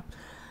character.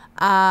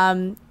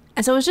 And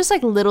so it was just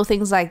like little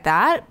things like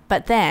that.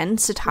 But then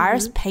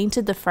Satyrus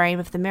painted the frame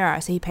of the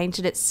mirror. So he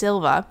painted it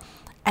silver,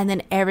 and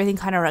then everything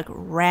kind of like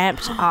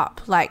ramped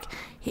up. Like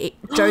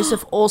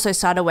Joseph also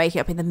started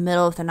waking up in the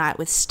middle of the night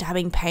with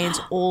stabbing pains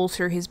all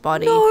through his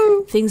body.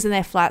 No. Things in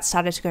their flat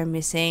started to go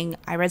missing.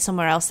 I read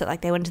somewhere else that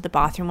like they went to the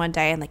bathroom one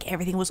day and like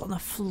everything was on the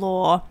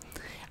floor.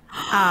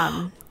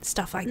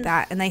 Stuff like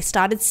that. And they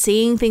started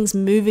seeing things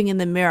moving in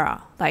the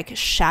mirror, like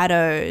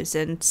shadows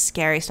and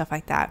scary stuff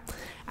like that.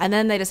 And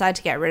then they decided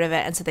to get rid of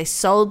it. And so they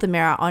sold the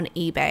mirror on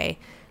eBay,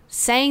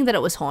 saying that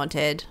it was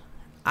haunted.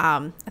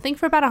 I think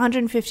for about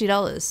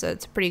 $150. So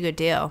it's a pretty good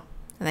deal.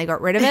 And they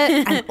got rid of it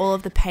and all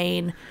of the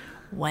pain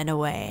went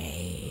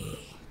away.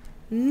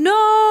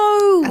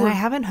 No! And I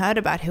haven't heard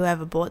about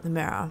whoever bought the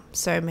mirror.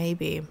 So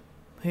maybe,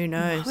 who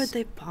knows? Why would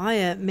they buy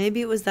it?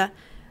 Maybe it was that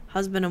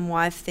husband and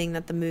wife thing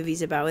that the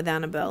movie's about with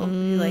Annabelle.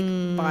 Who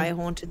like buy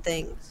haunted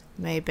things.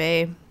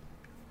 Maybe.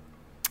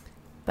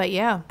 But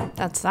yeah,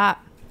 that's that.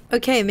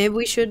 Okay, maybe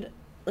we should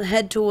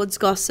head towards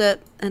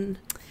gossip and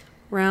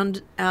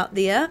round out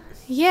the app.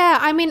 Yeah,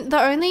 I mean,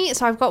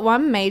 so I've got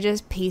one major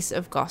piece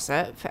of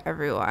gossip for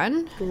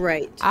everyone.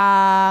 Great.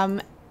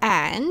 And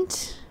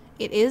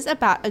it is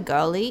about a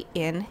girlie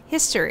in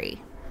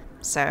history.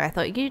 So I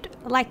thought you'd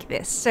like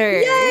this. So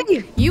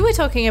Yay! You were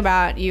talking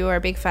about, you were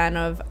a big fan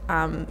of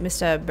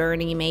Mr.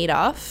 Bernie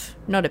Madoff.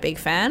 Not a big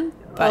fan,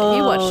 but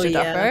you watched a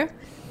doco. Yeah.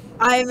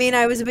 I mean,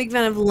 I was a big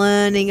fan of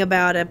learning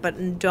about it,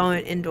 but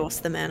don't endorse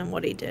the man and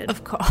what he did.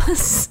 Of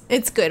course.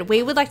 It's good.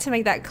 We would like to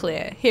make that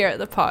clear here at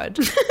the pod.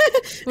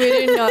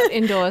 We do not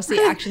endorse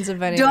the actions of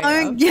Bernie Madoff.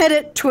 Don't get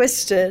it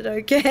twisted,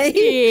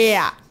 okay?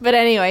 Yeah. But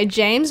anyway,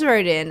 James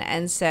wrote in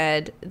and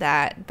said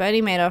that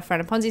Bernie Madoff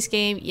ran a Ponzi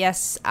scheme.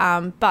 Yes,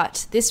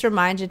 but this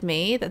reminded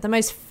me that the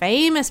most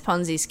famous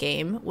Ponzi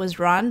scheme was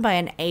run by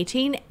an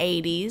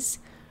 1880s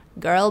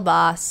girl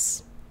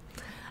boss.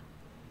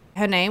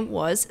 Her name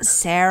was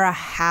Sarah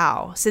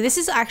Howe. So this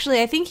is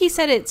actually, I think he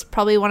said it's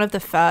probably one of the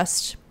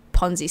first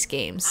Ponzi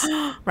schemes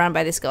run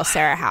by this girl,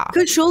 Sarah Howe.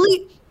 Because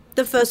surely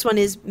the first one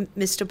is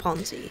Mr.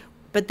 Ponzi.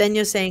 But then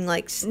you're saying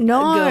like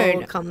No. a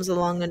girl comes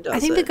along and does it. I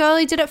think the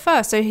girlie did it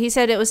first. So he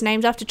said it was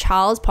named after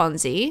Charles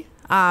Ponzi,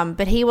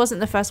 but he wasn't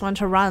the first one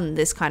to run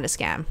this kind of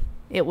scam.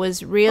 It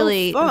was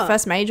really, the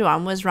first major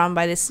one was run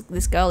by this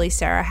girlie,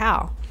 Sarah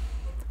Howe.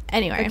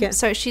 Anyway, Okay.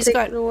 so she's Take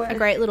got it away. a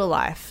great little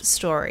life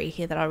story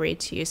here that I'll read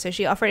to you. So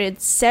she operated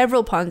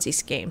several Ponzi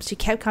schemes. She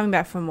kept coming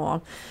back for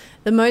more.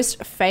 The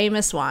most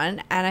famous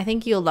one, and I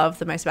think you'll love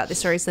the most about this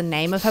story, is the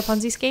name of her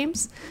Ponzi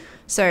schemes.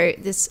 So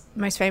this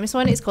most famous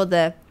one is called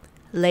the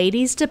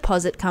Ladies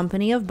Deposit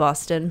Company of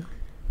Boston.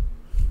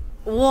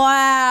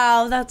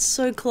 Wow, that's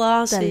so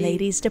classy. The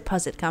Ladies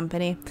Deposit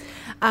Company.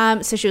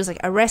 So she was like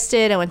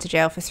arrested and went to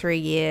jail for 3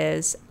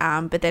 years.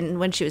 But then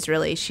when she was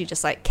released, she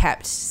just like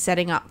kept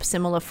setting up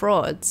similar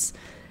frauds.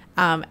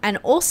 And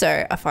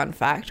also a fun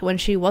fact, when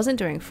she wasn't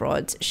doing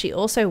frauds, she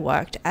also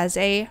worked as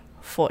a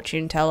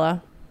fortune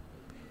teller.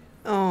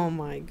 Oh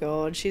my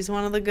god, she's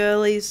one of the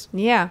girlies.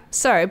 Yeah.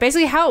 So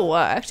basically how it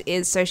worked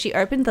is, so she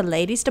opened the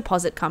Ladies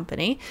Deposit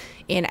Company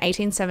in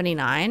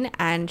 1879,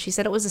 and she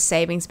said it was a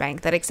savings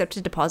bank that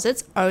accepted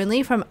deposits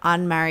only from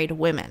unmarried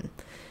women.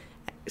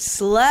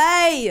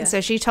 Slay!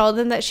 So she told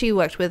them that she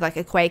worked with like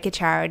a Quaker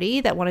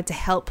charity that wanted to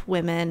help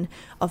women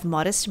of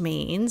modest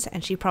means,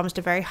 and she promised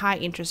a very high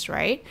interest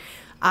rate.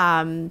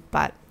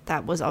 But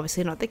that was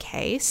obviously not the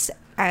case.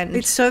 And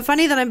It's so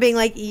funny that I'm being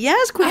like,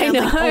 yes, Queen. I I'm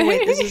like, know. oh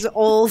wait, this is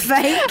all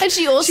fake. and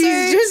she also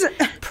She's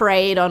just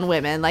preyed on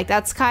women. Like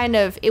that's kind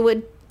of, it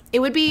would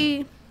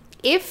be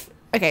if,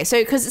 okay,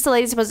 so because it's a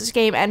ladies deposit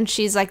scheme and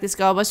she's like this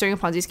girl was doing a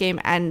Ponzi scheme,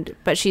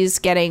 but she's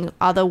getting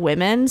other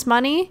women's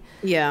money.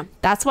 yeah.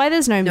 That's why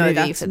there's no movie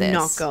that's for this.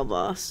 not girl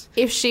boss.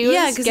 If she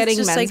was 'cause getting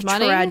it's just, men's like,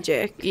 money,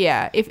 tragic.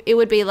 yeah, if it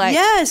would be like,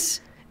 Yes,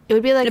 it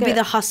would be like it'd be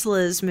the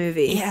Hustlers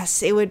movie.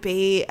 yes, it would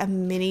be a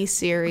mini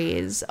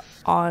series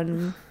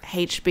on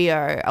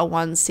HBO, a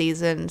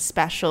 1-season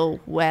special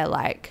where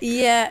like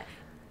Yeah,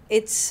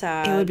 it's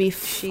sad. it would be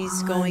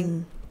She's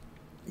fun.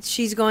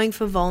 She's going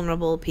for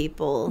vulnerable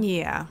people,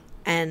 Yeah.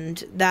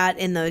 and that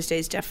in those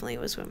days definitely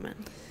was women.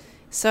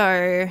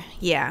 So,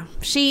 yeah.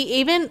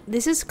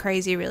 This is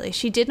crazy really.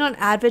 She did not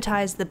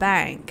advertise the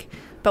bank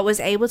but was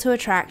able to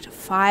attract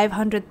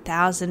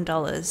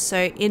 $500,000. So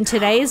in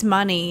today's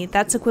money,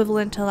 that's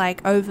equivalent to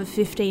like over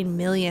 $15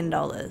 million.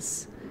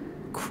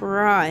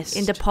 Christ.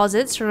 In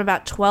deposits from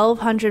about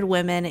 1,200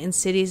 women in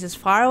cities as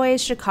far away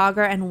as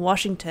Chicago and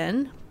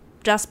Washington,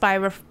 just by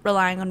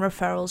relying on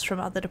referrals from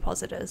other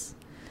depositors.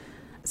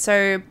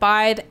 So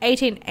by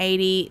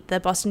 1880, the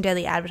Boston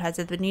Daily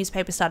Advertiser, the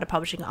newspaper, started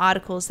publishing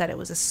articles that it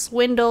was a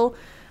swindle,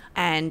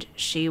 and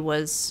she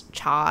was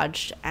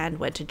charged and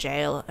went to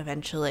jail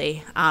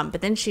eventually.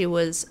 But then she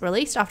was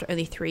released after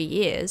only 3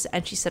 years,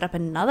 and she set up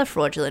another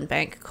fraudulent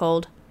bank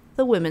called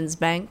the Women's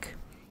Bank.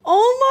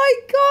 Oh my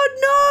God,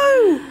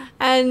 no!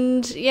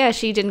 And yeah,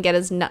 she didn't get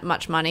as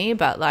much money,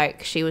 but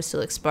like she was still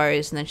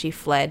exposed, and then she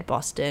fled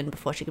Boston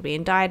before she could be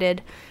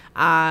indicted.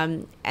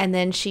 And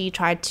then she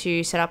tried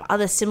to set up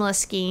other similar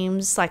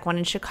schemes, like one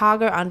in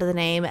Chicago under the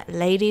name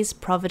Ladies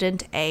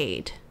Provident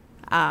Aid.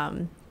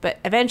 But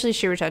eventually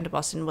she returned to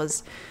Boston,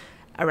 was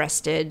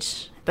arrested,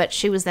 but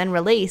she was then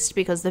released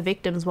because the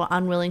victims were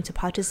unwilling to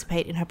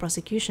participate in her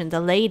prosecution. The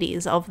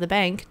ladies of the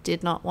bank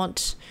did not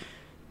want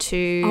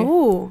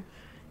to,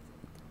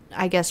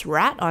 I guess,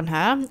 rat on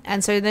her.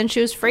 And so then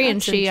she was free.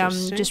 That's and she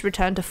just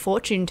returned to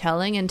fortune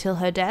telling until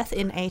her death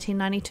in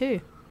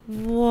 1892.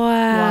 Wow.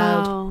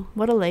 Wild.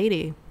 What a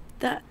lady.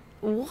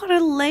 What a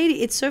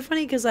lady. It's so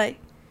funny because that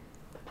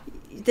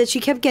she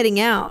kept getting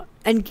out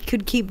and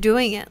could keep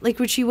doing it. Like,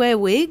 would she wear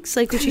wigs?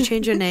 Like, would she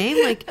change her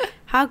name? Like,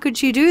 how could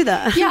she do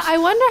that? Yeah, I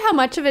wonder how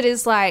much of it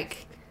is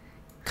like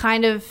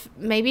kind of,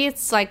 maybe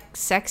it's like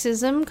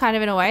sexism kind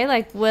of in a way.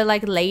 Like, were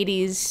like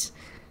ladies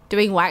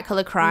doing white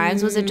collar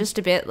crimes? Was it just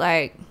a bit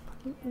like,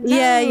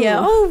 no. Yeah.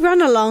 Oh,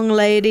 run along,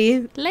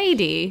 lady.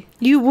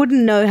 You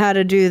wouldn't know how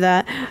to do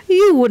that.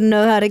 You wouldn't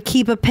know how to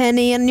keep a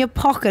penny in your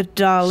pocket,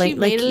 darling. She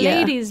made a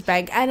ladies'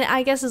 bank. And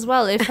I guess as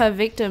well, if her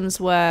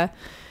victims were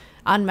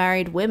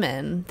unmarried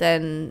women,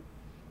 then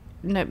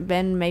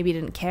Ben maybe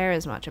didn't care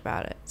as much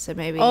about it. So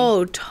maybe.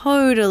 Oh,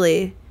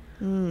 totally.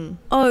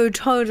 Oh,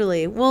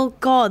 totally. Well,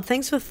 God,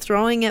 thanks for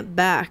throwing it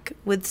back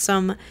with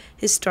some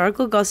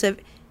historical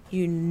gossip.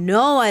 You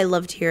know I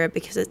love to hear it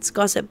because it's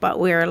gossip, but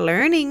we're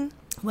learning.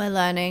 We're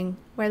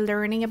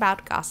learning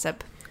about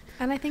gossip.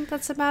 And I think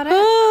that's about it.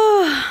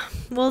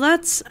 Well,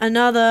 that's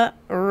another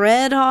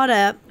red hot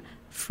ep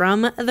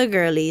from the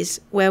girlies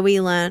where we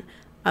learn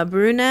a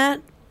brunette,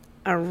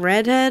 a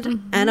redhead,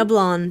 and a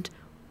blonde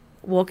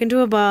walk into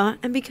a bar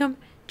and become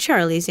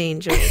Charlie's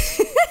Angels.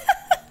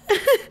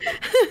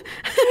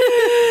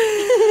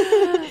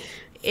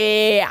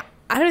 Yeah.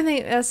 I don't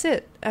think that's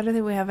it. I don't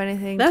think we have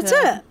anything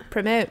to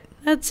promote.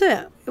 That's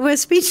it. We're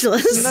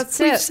speechless.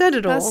 We've said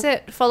it all. That's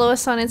it. Follow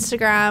us on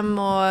Instagram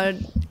or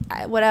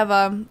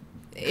whatever.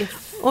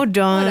 Or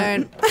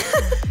don't.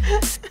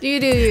 You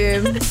do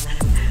you.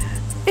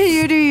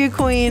 You do you,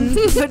 queen.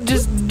 But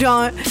just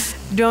don't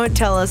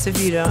tell us if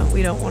you don't.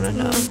 We don't want to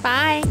know.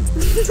 Bye.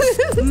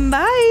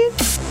 Bye.